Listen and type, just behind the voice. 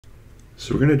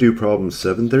So we're going to do problem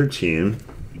 713,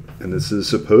 and this is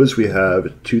suppose we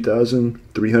have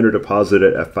 2,300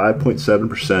 deposited at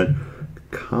 5.7%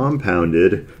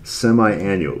 compounded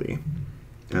semi-annually.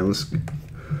 And let's,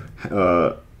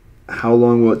 how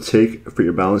long will it take for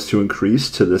your balance to increase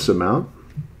to this amount?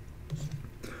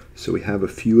 So we have a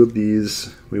few of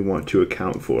these we want to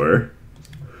account for.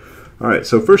 All right,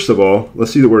 so first of all,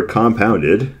 let's see the word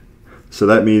compounded. So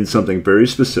that means something very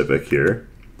specific here.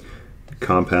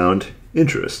 Compound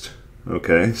interest.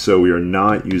 Okay, so we are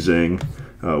not using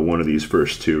one of these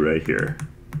first two right here.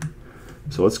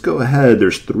 So let's go ahead.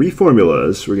 There's three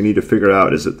formulas. We're going to need to figure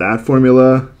out, is it that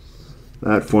formula,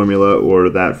 or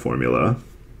that formula?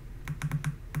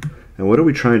 And what are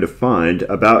we trying to find?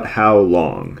 About how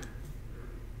long?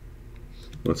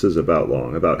 What says about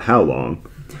long? About how long?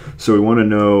 So we want to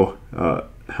know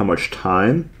how much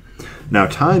time. Now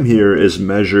time here is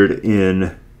measured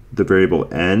in the variable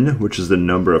n, which is the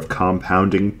number of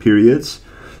compounding periods.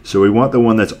 So we want the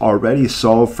one that's already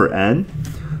solved for n.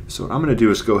 So what I'm going to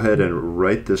do is go ahead and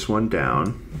write this one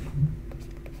down.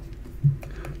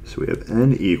 So we have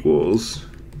n equals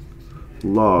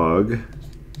log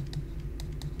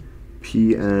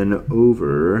Pn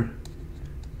over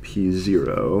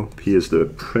P0. P is the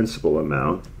principal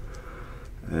amount.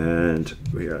 And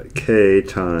we got K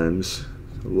times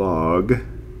log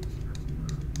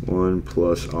 1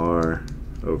 plus R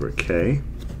over K.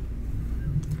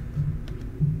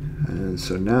 And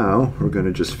so now we're going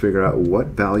to just figure out what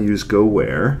values go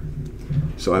where.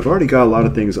 So I've already got a lot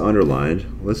of things underlined.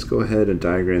 Let's go ahead and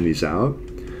diagram these out.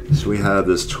 So we have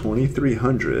this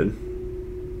 2,300.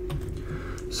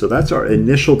 So that's our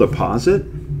initial deposit.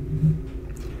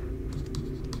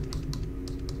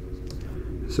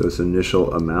 So it's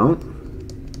initial amount.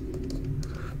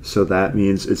 So that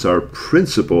means it's our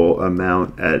principal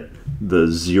amount at the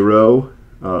 0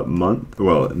 month.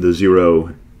 Well, the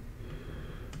 0,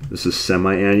 this is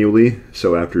semi-annually.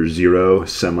 So after 0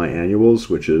 semi-annuals,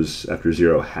 which is after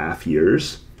 0 half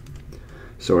years.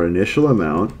 So our initial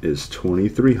amount is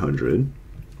 2,300.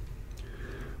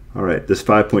 All right, this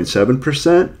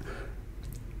 5.7%,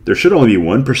 there should only be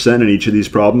 1% in each of these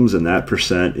problems, and that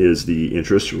percent is the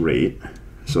interest rate.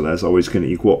 So that's always going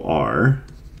to equal R.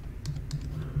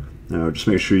 Now just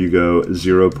make sure you go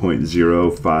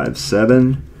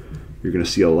 0.057. You're going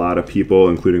to see a lot of people,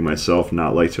 including myself,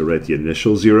 not like to write the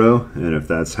initial 0. And if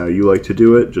that's how you like to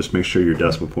do it, just make sure your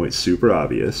decimal point's super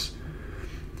obvious.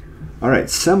 All right,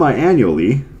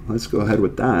 semi-annually, let's go ahead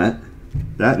with that.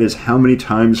 That is how many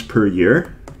times per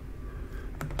year?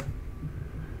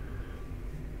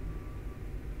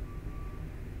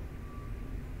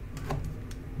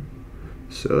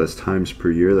 So that's times per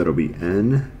year, that'll be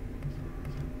N.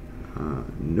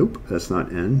 Nope, that's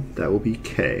not N, that will be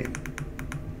K.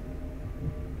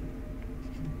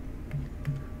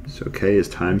 So K is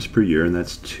times per year, and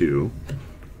that's 2.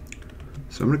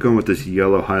 So I'm going to go in with this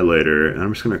yellow highlighter, and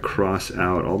I'm just going to cross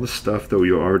out all the stuff that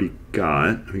we already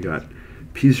got. We got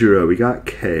P0, we got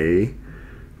K,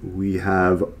 we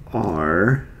have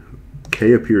R,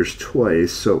 K appears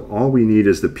twice, so all we need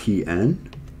is the Pn.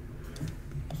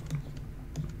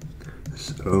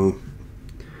 So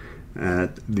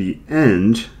at the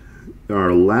end,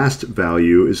 our last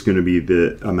value is going to be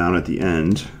the amount at the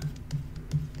end,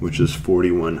 which is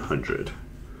 4,100.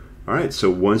 All right, so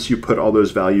once you put all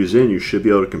those values in, you should be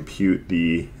able to compute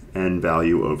the n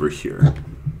value over here.